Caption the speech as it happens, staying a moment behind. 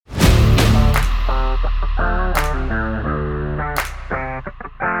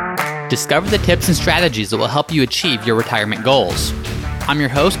Discover the tips and strategies that will help you achieve your retirement goals. I'm your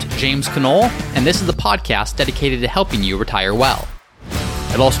host, James Knoll, and this is the podcast dedicated to helping you retire well.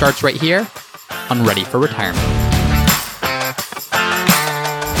 It all starts right here on Ready for Retirement.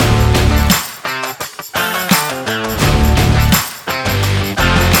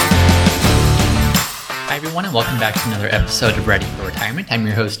 Hi everyone, and welcome back to another episode of Ready for Retirement. I'm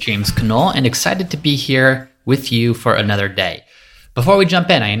your host, James Knoll, and excited to be here with you for another day. Before we jump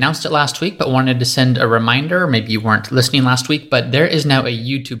in, I announced it last week, but wanted to send a reminder. Maybe you weren't listening last week, but there is now a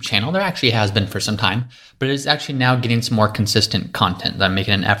YouTube channel. There actually has been for some time, but it is actually now getting some more consistent content. I'm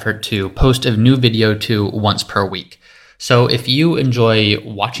making an effort to post a new video once per week. So if you enjoy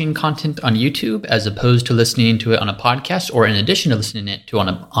watching content on YouTube as opposed to listening to it on a podcast, or in addition to listening to it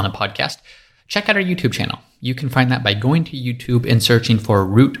on a podcast, check out our YouTube channel. You can find that by going to YouTube and searching for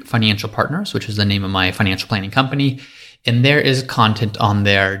Root Financial Partners, which is the name of my financial planning company. And there is content on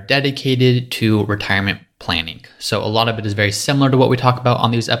there dedicated to retirement planning. So a lot of it is very similar to what we talk about on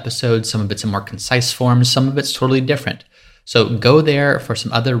these episodes. Some of it's in more concise form. Some of it's totally different. So go there for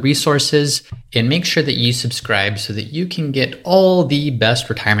some other resources and make sure that you subscribe so that you can get all the best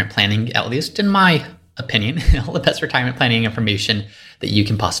retirement planning, at least in my opinion, all the best retirement planning information that you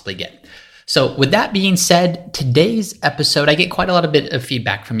can possibly get. So with that being said, today's episode, I get quite a lot of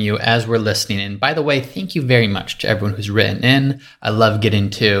feedback from you as we're listening. And by the way, thank you very much to everyone who's written in. I love getting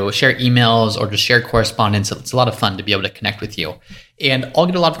to share emails or just share correspondence. It's a lot of fun to be able to connect with you. And I'll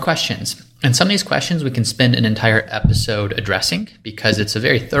get a lot of questions. And some of these questions we can spend an entire episode addressing because it's a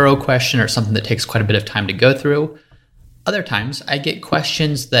very thorough question or something that takes quite a bit of time to go through. Other times I get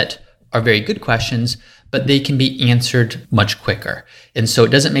questions that are very good questions, but they can be answered much quicker. And so it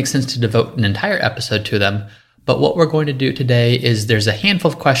doesn't make sense to devote an entire episode to them. But what we're going to do today is there's a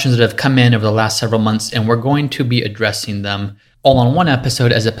handful of questions that have come in over the last several months, and we're going to be addressing them all on one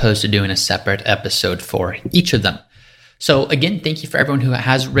episode as opposed to doing a separate episode for each of them. So again, thank you for everyone who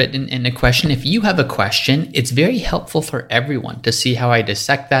has written in a question. If you have a question, it's very helpful for everyone to see how I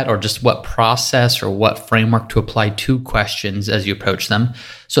dissect that or just what process or what framework to apply to questions as you approach them.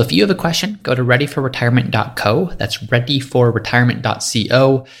 So if you have a question, go to readyforretirement.co. That's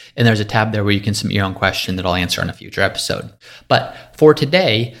readyforretirement.co. And there's a tab there where you can submit your own question that I'll answer in a future episode. But for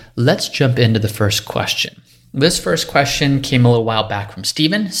today, let's jump into the first question. This first question came a little while back from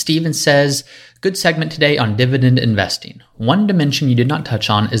Steven. Steven says, good segment today on dividend investing. One dimension you did not touch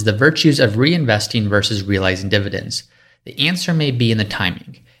on is the virtues of reinvesting versus realizing dividends. The answer may be in the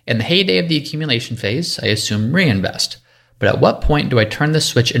timing. In the heyday of the accumulation phase, I assume reinvest. But at what point do I turn the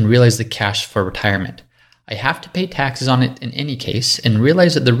switch and realize the cash for retirement? I have to pay taxes on it in any case and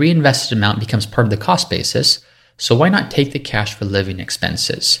realize that the reinvested amount becomes part of the cost basis. So why not take the cash for living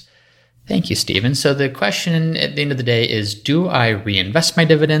expenses? Thank you, Stephen. So the question at the end of the day is, do I reinvest my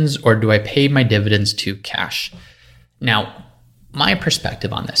dividends or do I pay my dividends to cash? Now, my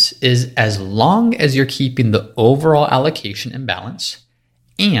perspective on this is as long as you're keeping the overall allocation in balance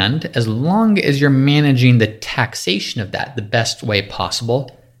and as long as you're managing the taxation of that the best way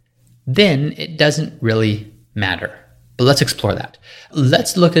possible, then it doesn't really matter. But let's explore that.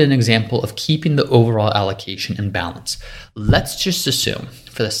 Let's look at an example of keeping the overall allocation in balance. Let's just assume,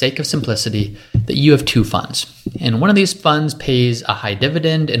 for the sake of simplicity, that you have two funds. And one of these funds pays a high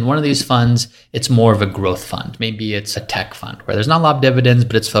dividend, and one of these funds, it's more of a growth fund. Maybe it's a tech fund where there's not a lot of dividends,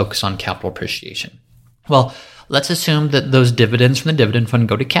 but it's focused on capital appreciation. Well, let's assume that those dividends from the dividend fund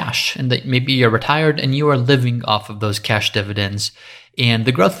go to cash, and that maybe you're retired and you are living off of those cash dividends, and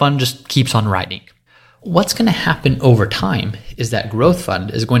the growth fund just keeps on riding. What's going to happen over time is that growth fund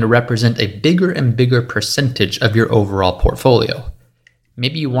is going to represent a bigger and bigger percentage of your overall portfolio.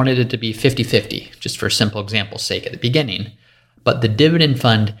 Maybe you wanted it to be 50-50, just for simple example's sake at the beginning, but the dividend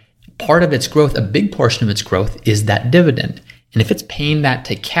fund, part of its growth, a big portion of its growth is that dividend. And if it's paying that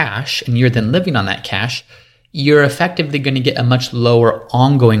to cash and you're then living on that cash, you're effectively going to get a much lower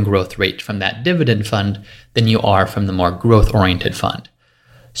ongoing growth rate from that dividend fund than you are from the more growth-oriented fund.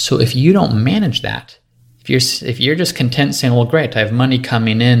 So if you don't manage that, if you're just content saying, well, great, I have money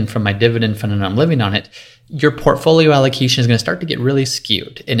coming in from my dividend fund and I'm living on it, your portfolio allocation is going to start to get really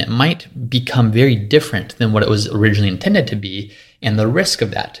skewed and it might become very different than what it was originally intended to be. And the risk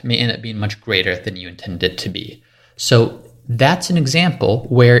of that may end up being much greater than you intended it to be. So that's an example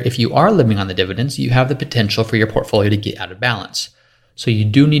where if you are living on the dividends, you have the potential for your portfolio to get out of balance. So you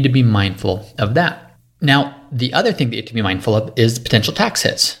do need to be mindful of that. Now, the other thing that you have to be mindful of is potential tax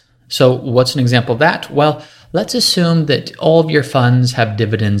hits. So what's an example of that? Well, let's assume that all of your funds have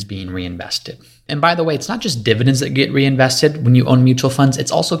dividends being reinvested. And by the way, it's not just dividends that get reinvested when you own mutual funds,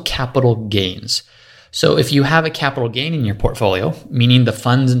 it's also capital gains. So if you have a capital gain in your portfolio, meaning the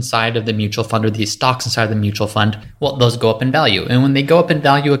funds inside of the mutual fund or the stocks inside of the mutual fund, well, those go up in value. And when they go up in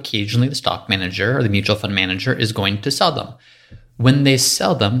value, occasionally the stock manager or the mutual fund manager is going to sell them. When they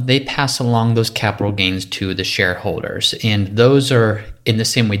sell them, they pass along those capital gains to the shareholders. And those are, in the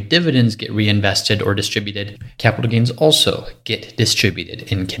same way dividends get reinvested or distributed, capital gains also get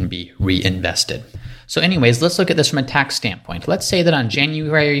distributed and can be reinvested. So anyways, let's look at this from a tax standpoint. Let's say that on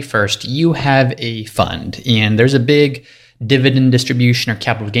January 1st, you have a fund and there's a big dividend distribution or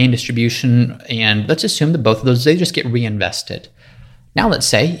capital gain distribution. And let's assume that both of those, they just get reinvested. Now let's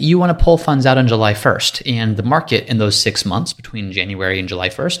say you want to pull funds out on July 1st and the market in those 6 months between January and July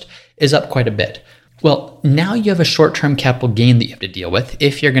 1st is up quite a bit. Well, now you have a short-term capital gain that you have to deal with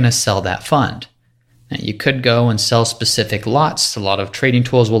if you're going to sell that fund. Now, you could go and sell specific lots. A lot of trading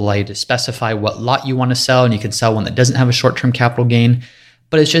tools will allow you to specify what lot you want to sell, and you can sell one that doesn't have a short-term capital gain,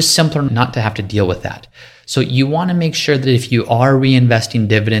 but it's just simpler not to have to deal with that. So you want to make sure that if you are reinvesting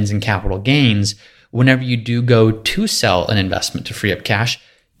dividends and capital gains, whenever you do go to sell an investment to free up cash,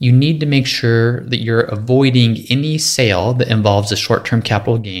 you need to make sure that you're avoiding any sale that involves a short-term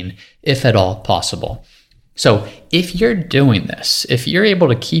capital gain, if at all possible. So if you're doing this, if you're able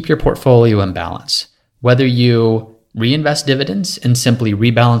to keep your portfolio in balance, whether you reinvest dividends and simply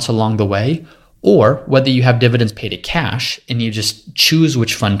rebalance along the way, or whether you have dividends paid to cash and you just choose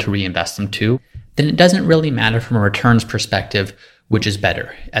which fund to reinvest them to, then it doesn't really matter from a returns perspective which is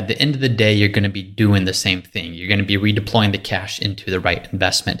better. At the end of the day, you're going to be doing the same thing. You're going to be redeploying the cash into the right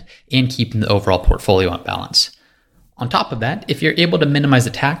investment and keeping the overall portfolio in balance. On top of that, if you're able to minimize the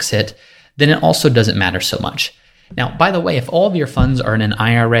tax hit, then it also doesn't matter so much. Now, by the way, if all of your funds are in an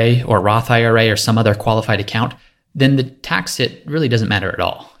IRA or Roth IRA or some other qualified account, then the tax hit really doesn't matter at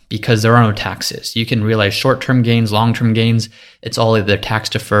all because there are no taxes. You can realize short-term gains, long-term gains. It's all either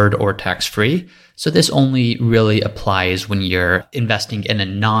tax-deferred or tax-free. So this only really applies when you're investing in a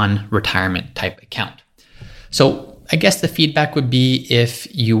non-retirement type account. So I guess the feedback would be if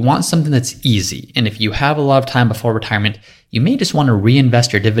you want something that's easy, and if you have a lot of time before retirement, you may just want to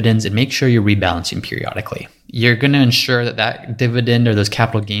reinvest your dividends and make sure you're rebalancing periodically. You're going to ensure that that dividend or those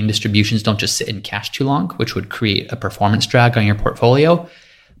capital gain distributions don't just sit in cash too long, which would create a performance drag on your portfolio,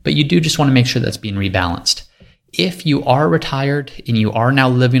 but you do just want to make sure that's being rebalanced. If you are retired and you are now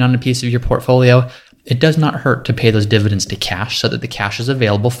living on a piece of your portfolio, it does not hurt to pay those dividends to cash so that the cash is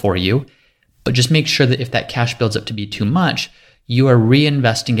available for you. But just make sure that if that cash builds up to be too much, you are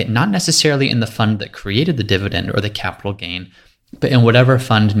reinvesting it not necessarily in the fund that created the dividend or the capital gain, but in whatever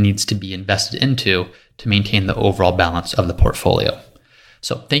fund needs to be invested into to maintain the overall balance of the portfolio.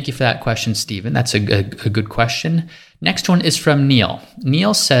 So thank you for that question, Stephen. That's a good question. Next one is from Neil.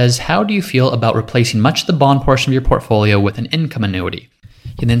 Neil says, how do you feel about replacing much of the bond portion of your portfolio with an income annuity?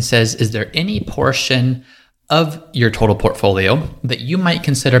 He then says, is there any portion of your total portfolio that you might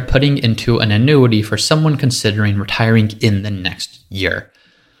consider putting into an annuity for someone considering retiring in the next year?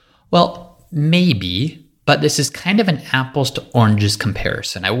 Well, maybe, but this is kind of an apples to oranges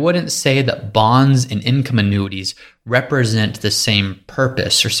comparison. I wouldn't say that bonds and income annuities represent the same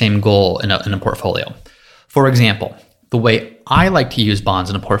purpose or same goal in a portfolio. For example, the way I like to use bonds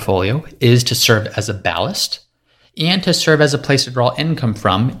in a portfolio is to serve as a ballast and to serve as a place to draw income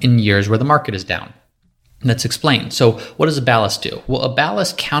from in years where the market is down. Let's explain. So what does a ballast do? Well, a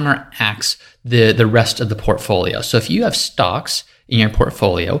ballast counteracts the rest of the portfolio. So if you have stocks in your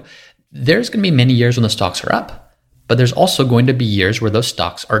portfolio, there's going to be many years when the stocks are up, but there's also going to be years where those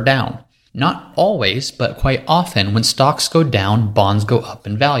stocks are down. Not always, but quite often when stocks go down, bonds go up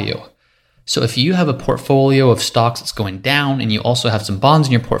in value. So if you have a portfolio of stocks that's going down and you also have some bonds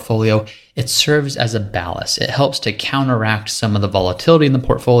in your portfolio, it serves as a ballast. It helps to counteract some of the volatility in the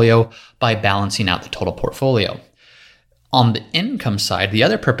portfolio by balancing out the total portfolio. On the income side, the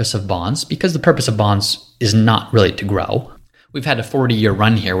other purpose of bonds, because the purpose of bonds is not really to grow. We've had a 40-year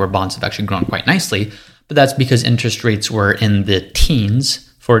run here where bonds have actually grown quite nicely, but that's because interest rates were in the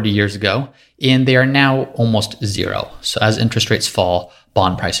teens 40 years ago, and they are now almost zero. So as interest rates fall,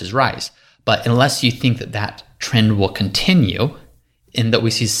 bond prices rise. But unless you think that that trend will continue and that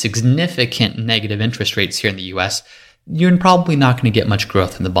we see significant negative interest rates here in the US, you're probably not going to get much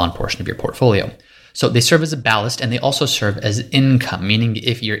growth in the bond portion of your portfolio. So they serve as a ballast and they also serve as income, meaning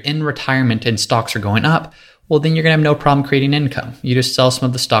if you're in retirement and stocks are going up, well, then you're going to have no problem creating income. You just sell some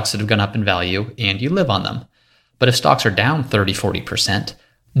of the stocks that have gone up in value and you live on them. But if stocks are down 30, 40%,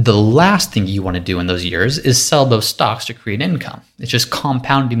 the last thing you want to do in those years is sell those stocks to create income. It's just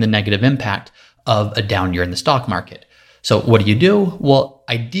compounding the negative impact of a down year in the stock market. So what do? Well,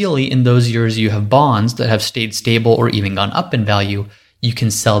 ideally in those years you have bonds that have stayed stable or even gone up in value. You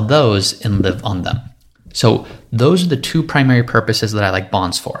can sell those and live on them. So those are the two primary purposes that I like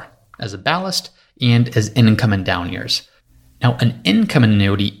bonds for, as a ballast and as income in down years. Now, an income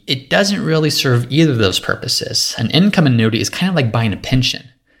annuity, it doesn't really serve either of those purposes. An income annuity is kind of like buying a pension.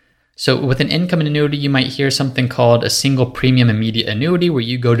 So with an income annuity, you might hear something called a single premium immediate annuity, where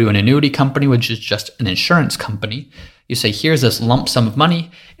you go to an annuity company, which is just an insurance company. You say, here's this lump sum of money,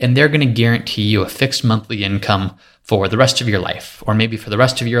 and they're going to guarantee you a fixed monthly income for the rest of your life, or maybe for the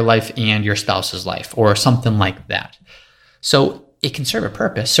rest of your life and your spouse's life, or something like that. So it can serve a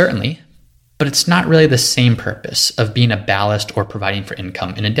purpose, certainly, but it's not really the same purpose of being a ballast or providing for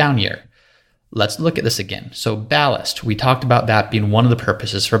income in a down year. Let's look at this again. So ballast, we talked about that being one of the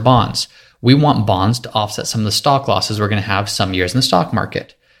purposes for bonds. We want bonds to offset some of the stock losses we're going to have some years in the stock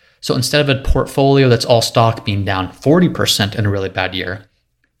market. So instead of a portfolio that's all stock being down 40% in a really bad year,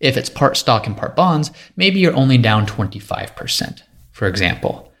 if it's part stock and part bonds, maybe you're only down 25%, for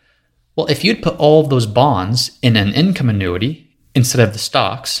example. Well, if you'd put all of those bonds in an income annuity instead of the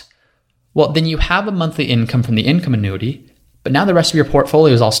stocks, well, then you have a monthly income from the income annuity, but now the rest of your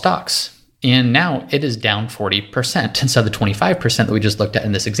portfolio is all stocks. And now it is down 40% instead of the 25% that we just looked at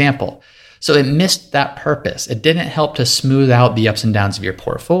in this example. So it missed that purpose. It didn't help to smooth out the ups and downs of your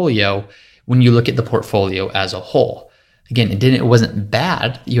portfolio when you look at the portfolio as a whole. Again, it wasn't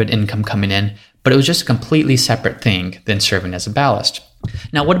bad that you had income coming in, but it was just a completely separate thing than serving as a ballast.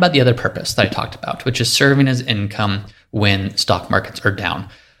 Now, what about the other purpose that I talked about, which is serving as income when stock markets are down?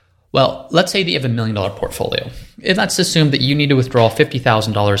 Well, let's say that you have $1 million portfolio. And let's assume that you need to withdraw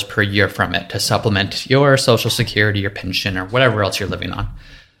 $50,000 per year from it to supplement your Social Security, your pension, or whatever else you're living on.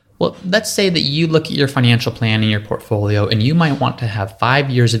 Well, let's say that you look at your financial plan and your portfolio, and you might want to have 5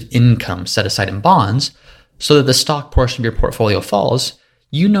 years of income set aside in bonds so that the stock portion of your portfolio falls.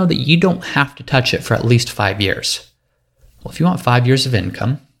 You know that you don't have to touch it for at least 5 years. Well, if you want 5 years of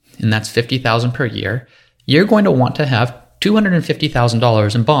income, and that's $50,000 per year, you're going to want to have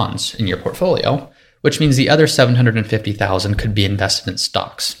 $250,000 in bonds in your portfolio, which means the other $750,000 could be invested in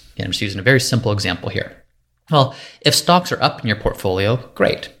stocks. Again, I'm just using a very simple example here. Well, if stocks are up in your portfolio,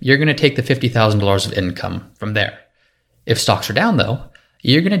 great. You're going to take the $50,000 of income from there. If stocks are down, though,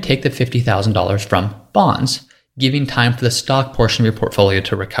 you're going to take the $50,000 from bonds, giving time for the stock portion of your portfolio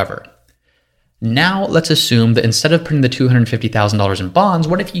to recover. Now, let's assume that instead of putting the $250,000 in bonds,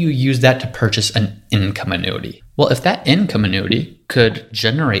 what if you use that to purchase an income annuity? Well, if that income annuity could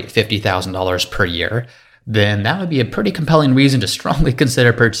generate $50,000 per year, then that would be a pretty compelling reason to strongly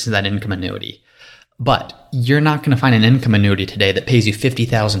consider purchasing that income annuity. But you're not going to find an income annuity today that pays you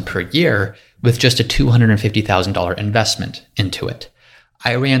 $50,000 per year with just a $250,000 investment into it.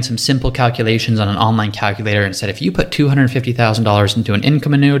 I ran some simple calculations on an online calculator and said, if you put $250,000 into an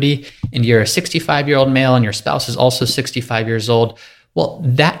income annuity and you're a 65-year-old male and your spouse is also 65 years old, well,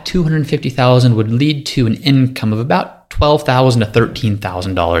 that $250,000 would lead to an income of about $12,000 to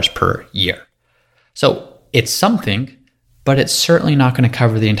 $13,000 per year. So it's something, but it's certainly not going to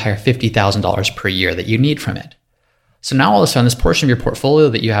cover the entire $50,000 per year that you need from it. So now all of a sudden, this portion of your portfolio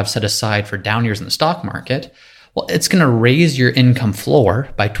that you have set aside for down years in the stock market, well, it's going to raise your income floor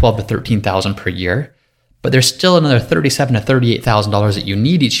by $12,000 to $13,000 per year, but there's still another $37,000 to $38,000 that you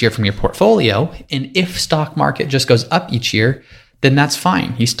need each year from your portfolio. And if stock market just goes up each year, then that's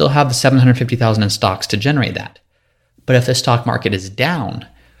fine. You still have the $750,000 in stocks to generate that. But if the stock market is down,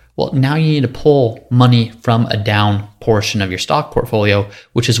 well, now you need to pull money from a down portion of your stock portfolio,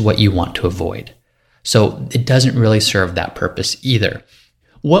 which is what you want to avoid. So it doesn't really serve that purpose either.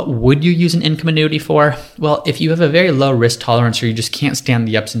 What would you use an income annuity for? Well, if you have a very low risk tolerance or you just can't stand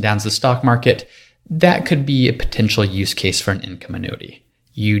the ups and downs of the stock market, that could be a potential use case for an income annuity.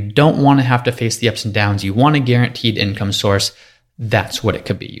 You don't want to have to face the ups and downs. You want a guaranteed income source. That's what it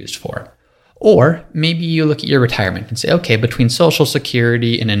could be used for. Or maybe you look at your retirement and say, okay, between Social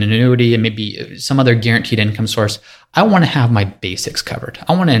Security and an annuity and maybe some other guaranteed income source, I want to have my basics covered.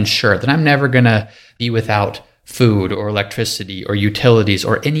 I want to ensure that I'm never going to be without food or electricity or utilities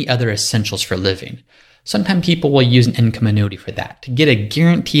or any other essentials for living. Sometimes people will use an income annuity for that, to get a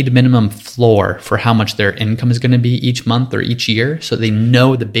guaranteed minimum floor for how much their income is going to be each month or each year, so they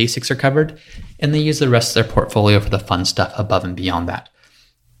know the basics are covered, and they use the rest of their portfolio for the fun stuff above and beyond that.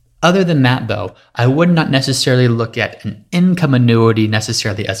 Other than that, though, I would not necessarily look at an income annuity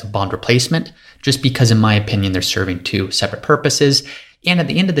necessarily as a bond replacement, just because in my opinion, they're serving two separate purposes. And at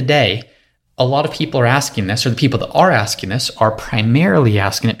the end of the day, a lot of people are asking this, or the people that are asking this are primarily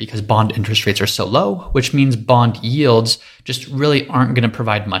asking it because bond interest rates are so low, which means bond yields just really aren't going to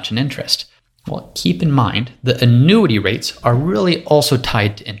provide much in interest. Well, keep in mind, the annuity rates are really also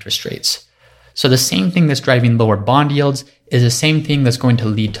tied to interest rates. So the same thing that's driving lower bond yields is the same thing that's going to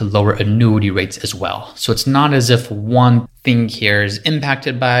lead to lower annuity rates as well. So it's not as if one thing here is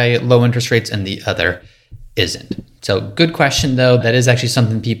impacted by low interest rates and the other isn't. So good question though. That is actually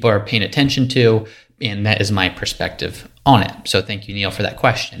something people are paying attention to, and that is my perspective on it. So thank you, Neil, for that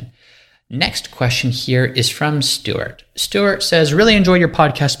question. Next question here is from Stuart. Stuart says, really enjoy your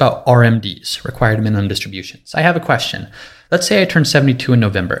podcast about RMDs, required minimum distributions. I have a question. Let's say I turn 72 in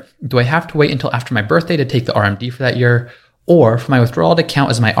November. Do I have to wait until after my birthday to take the RMD for that year? Or for my withdrawal to count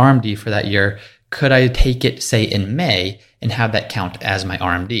as my RMD for that year, could I take it, say, in May and have that count as my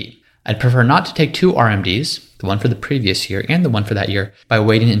RMD? I'd prefer not to take two RMDs, the one for the previous year and the one for that year, by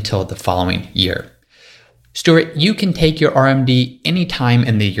waiting until the following year. Stuart, you can take your RMD anytime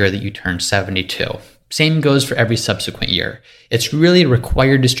in the year that you turn 72. Same goes for every subsequent year. It's really a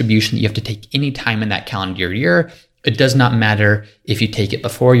required distribution that you have to take any time in that calendar year. It does not matter if you take it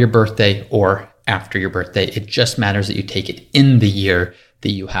before your birthday or after your birthday. It just matters that you take it in the year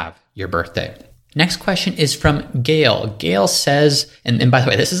that you have your birthday. Next question is from Gail. Gail says, and by the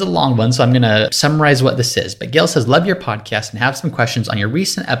way, this is a long one, so I'm going to summarize what this is. But Gail says, love your podcast and have some questions on your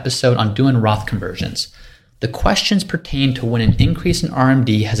recent episode on doing Roth conversions. The questions pertain to when an increase in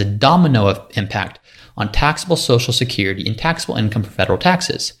RMD has a domino impact on taxable Social Security and taxable income for federal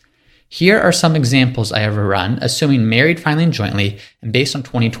taxes. Here are some examples I have run, assuming married filing jointly and based on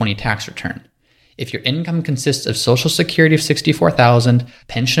 2020 tax return. If your income consists of Social Security of $64,000,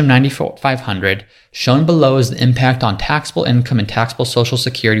 pension of $9,500, shown below is the impact on taxable income and taxable Social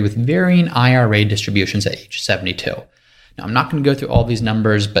Security with varying IRA distributions at age 72. Now, I'm not going to go through all these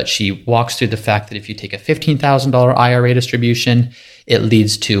numbers, but she walks through the fact that if you take a $15,000 IRA distribution, it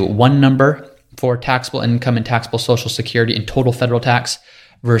leads to one number for taxable income and taxable Social Security and total federal tax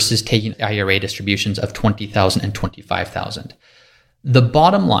versus taking IRA distributions of $20,000 and $25,000. The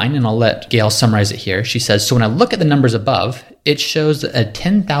bottom line, and I'll let Gail summarize it here, she says, so when I look at the numbers above, it shows that a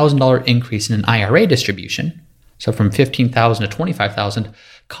 $10,000 increase in an IRA distribution, so from $15,000 to $25,000,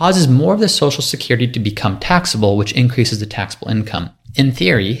 causes more of the Social Security to become taxable, which increases the taxable income. In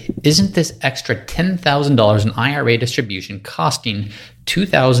theory, isn't this extra $10,000 in IRA distribution costing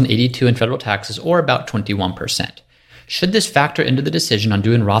 $2,082 in federal taxes, or about 21%? Should this factor into the decision on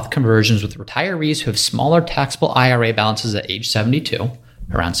doing Roth conversions with retirees who have smaller taxable IRA balances at age 72,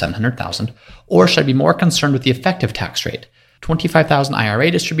 around $700,000, or should I be more concerned with the effective tax rate? $25,000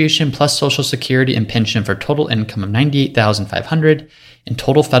 IRA distribution plus Social Security and pension for total income of $98,500 and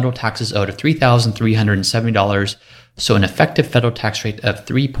total federal taxes owed of $3,370, so an effective federal tax rate of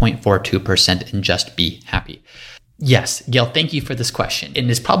 3.42%, and just be happy. Yes, Gail, thank you for this question. And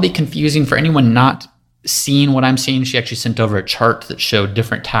it's probably confusing for anyone not seeing what I'm seeing. She actually sent over a chart that showed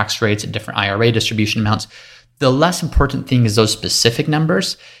different tax rates and different IRA distribution amounts. The less important thing is those specific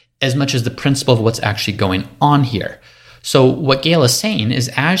numbers as much as the principle of what's actually going on here. So what Gail is saying is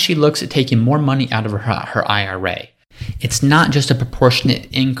as she looks at taking more money out of her IRA, it's not just a proportionate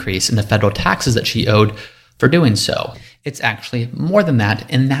increase in the federal taxes that she owed for doing so. It's actually more than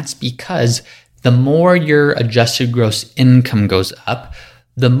that, and that's because the more your adjusted gross income goes up,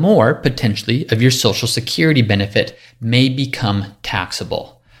 the more potentially of your Social Security benefit may become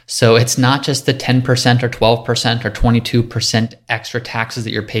taxable. So it's not just the 10% or 12% or 22% extra taxes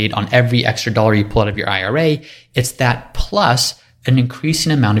that you're paid on every extra dollar you pull out of your IRA. It's that plus an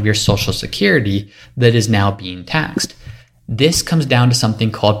increasing amount of your Social Security that is now being taxed. This comes down to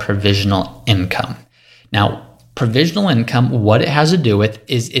something called provisional income. Now, provisional income, what it has to do with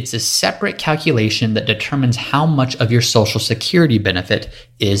is it's a separate calculation that determines how much of your Social Security benefit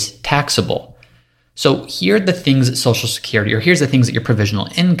is taxable. So here are the things that Social Security, or here's the things that your provisional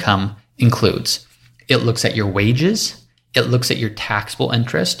income includes. It looks at your wages. It looks at your taxable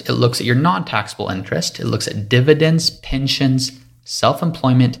interest. It looks at your non-taxable interest. It looks at dividends, pensions,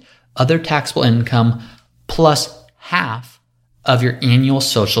 self-employment, other taxable income, plus half of your annual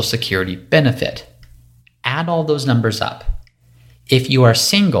Social Security benefit. Add all those numbers up. If you are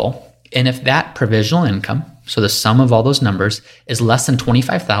single, and if that provisional income, so the sum of all those numbers, is less than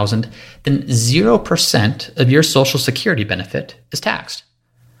 $25,000, then 0% of your Social Security benefit is taxed.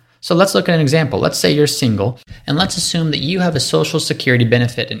 So let's look at an example. Let's say you're single, and let's assume that you have a Social Security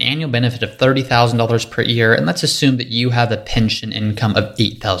benefit, an annual benefit of $30,000 per year, and let's assume that you have a pension income of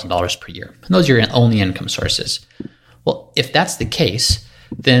 $8,000 per year. And those are your only income sources. Well, if that's the case,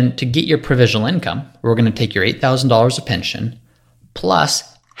 then to get your provisional income, we're going to take your $8,000 of pension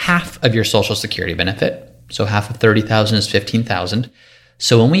plus half of your Social Security benefit. So half of $30,000 is $15,000.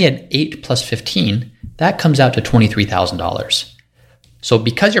 So when we add 8 plus 15, that comes out to $23,000. So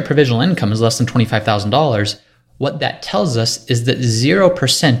because your provisional income is less than $25,000, what that tells us is that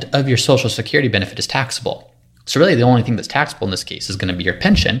 0% of your Social Security benefit is taxable. So really the only thing that's taxable in this case is going to be your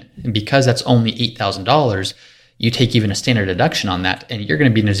pension. And because that's only $8,000, you take even a standard deduction on that and you're going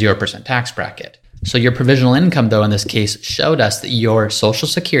to be in a 0% tax bracket. So your provisional income, though, in this case showed us that your Social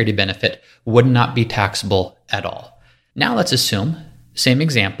Security benefit would not be taxable at all. Now let's assume, same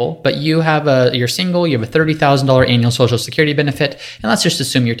example, but you're single, you have a $30,000 annual Social Security benefit, and let's just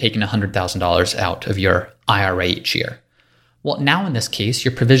assume you're taking $100,000 out of your IRA each year. Well, now in this case,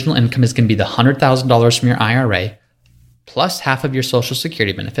 your provisional income is going to be the $100,000 from your IRA plus half of your Social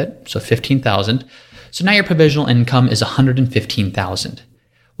Security benefit, so $15,000. So now your provisional income is $115,000.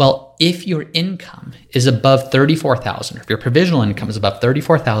 Well, if your income is above $34,000, if your provisional income is above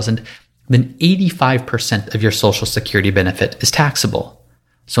 $34,000, then 85% of your Social Security benefit is taxable.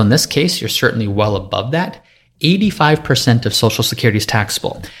 So in this case, you're certainly well above that. 85% of Social Security is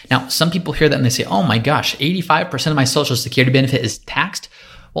taxable. Now, some people hear that and they say, oh my gosh, 85% of my Social Security benefit is taxed.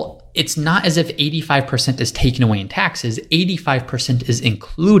 Well, it's not as if 85% is taken away in taxes. 85% is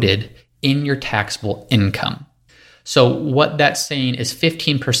included in your taxable income. So what that's saying is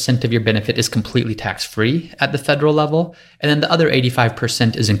 15% of your benefit is completely tax-free at the federal level, and then the other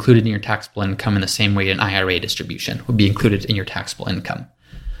 85% is included in your taxable income in the same way an IRA distribution would be included in your taxable income.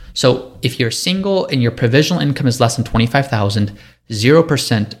 So if you're single and your provisional income is less than $25,000,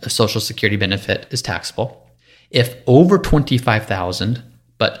 0% of Social Security benefit is taxable. If over $25,000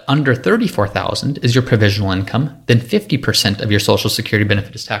 but under $34,000 is your provisional income, then 50% of your Social Security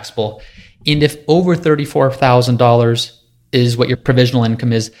benefit is taxable. And if over $34,000 is what your provisional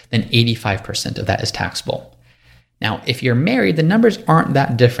income is, then 85% of that is taxable. Now, if you're married, the numbers aren't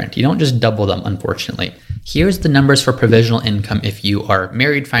that different. You don't just double them, unfortunately. Here's the numbers for provisional income if you are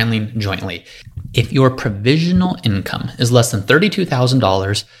married filing jointly. If your provisional income is less than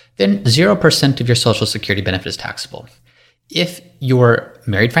 $32,000, then 0% of your Social Security benefit is taxable. If you're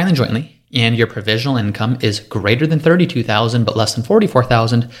married filing jointly and your provisional income is greater than $32,000 but less than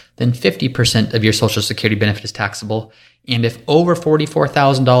 $44,000, then 50% of your Social Security benefit is taxable. And if over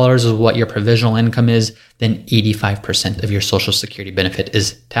 $44,000 is what your provisional income is, then 85% of your Social Security benefit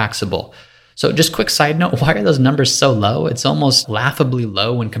is taxable. So just quick side note, why are those numbers so low? It's almost laughably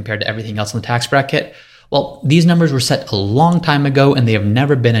low when compared to everything else in the tax bracket. Well, these numbers were set a long time ago and they have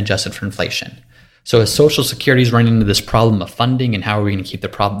never been adjusted for inflation. So as Social Security is running into this problem of funding and how are we going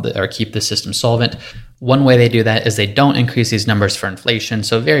to keep the system solvent, one way they do that is they don't increase these numbers for inflation.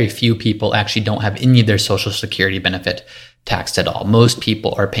 So very few people actually don't have any of their Social Security benefit taxed at all. Most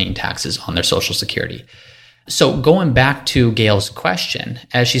people are paying taxes on their Social Security. So going back to Gail's question,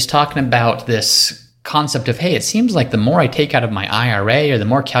 as she's talking about this concept of, hey, it seems like the more I take out of my IRA or the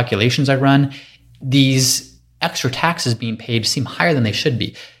more calculations I run, these extra taxes being paid seem higher than they should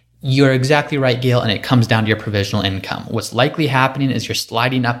be. You're exactly right, Gail, and it comes down to your provisional income. What's likely happening is you're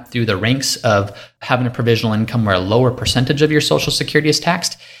sliding up through the ranks of having a provisional income where a lower percentage of your Social Security is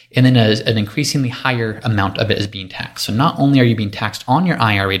taxed, and then an increasingly higher amount of it is being taxed. So not only are you being taxed on your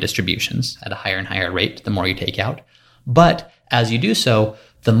IRA distributions at a higher and higher rate the more you take out, but as you do so,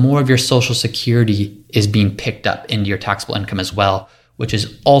 the more of your Social Security is being picked up into your taxable income as well, which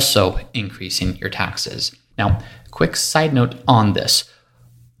is also increasing your taxes. Now, quick side note on this.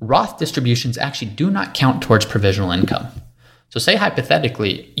 Roth distributions actually do not count towards provisional income. So say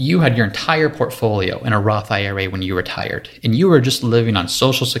hypothetically, you had your entire portfolio in a Roth IRA when you retired, and you were just living on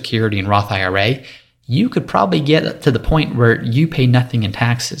Social Security and Roth IRA, you could probably get to the point where you pay nothing in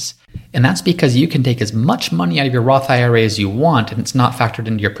taxes. And that's because you can take as much money out of your Roth IRA as you want, and it's not factored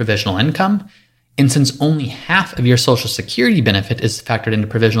into your provisional income. And since only half of your Social Security benefit is factored into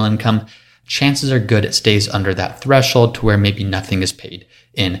provisional income, chances are good it stays under that threshold to where maybe nothing is paid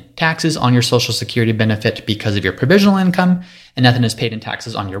in taxes on your Social Security benefit because of your provisional income, and nothing is paid in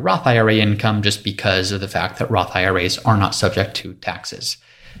taxes on your Roth IRA income just because of the fact that Roth IRAs are not subject to taxes.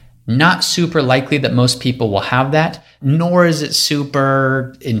 Not super likely that most people will have that, nor is it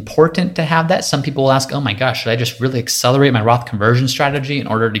super important to have that. Some people will ask, oh my gosh, should I just really accelerate my Roth conversion strategy in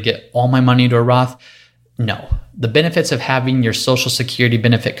order to get all my money into a Roth? No. The benefits of having your Social Security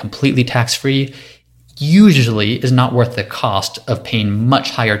benefit completely tax-free usually is not worth the cost of paying much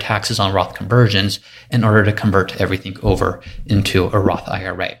higher taxes on Roth conversions in order to convert everything over into a Roth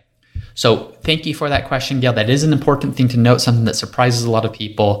IRA. So thank you for that question, Gail. That is an important thing to note, something that surprises a lot of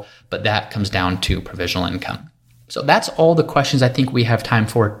people, but that comes down to provisional income. So that's all the questions I think we have time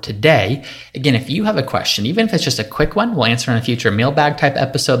for today. Again, if you have a question, even if it's just a quick one, we'll answer in a future mailbag type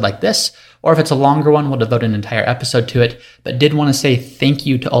episode like this, or if it's a longer one, we'll devote an entire episode to it. But did want to say thank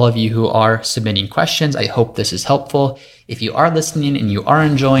you to all of you who are submitting questions. I hope this is helpful. If you are listening and you are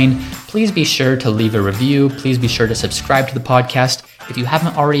enjoying, please be sure to leave a review. Please be sure to subscribe to the podcast. If you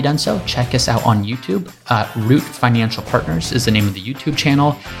haven't already done so, check us out on YouTube. Root Financial Partners is the name of the YouTube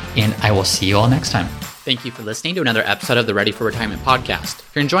channel, and I will see you all next time. Thank you for listening to another episode of the Ready for Retirement podcast.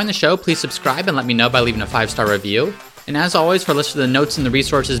 If you're enjoying the show, please subscribe and let me know by leaving a 5-star review. And as always, for a list of the notes and the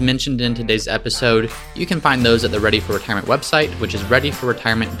resources mentioned in today's episode, you can find those at the Ready for Retirement website, which is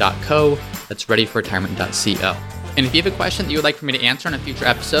readyforretirement.co. That's readyforretirement.co. And if you have a question that you would like for me to answer in a future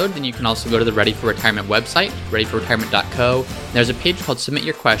episode, then you can also go to the Ready for Retirement website, readyforretirement.co. There's a page called Submit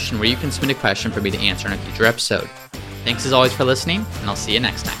Your Question where you can submit a question for me to answer in a future episode. Thanks as always for listening, and I'll see you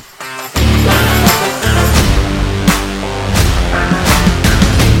next time.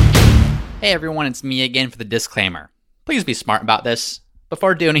 Hey everyone, it's me again for the disclaimer. Please be smart about this.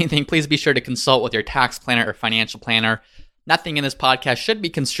 Before doing anything, please be sure to consult with your tax planner or financial planner. Nothing in this podcast should be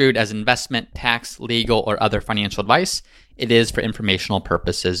construed as investment, tax, legal, or other financial advice. It is for informational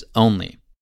purposes only.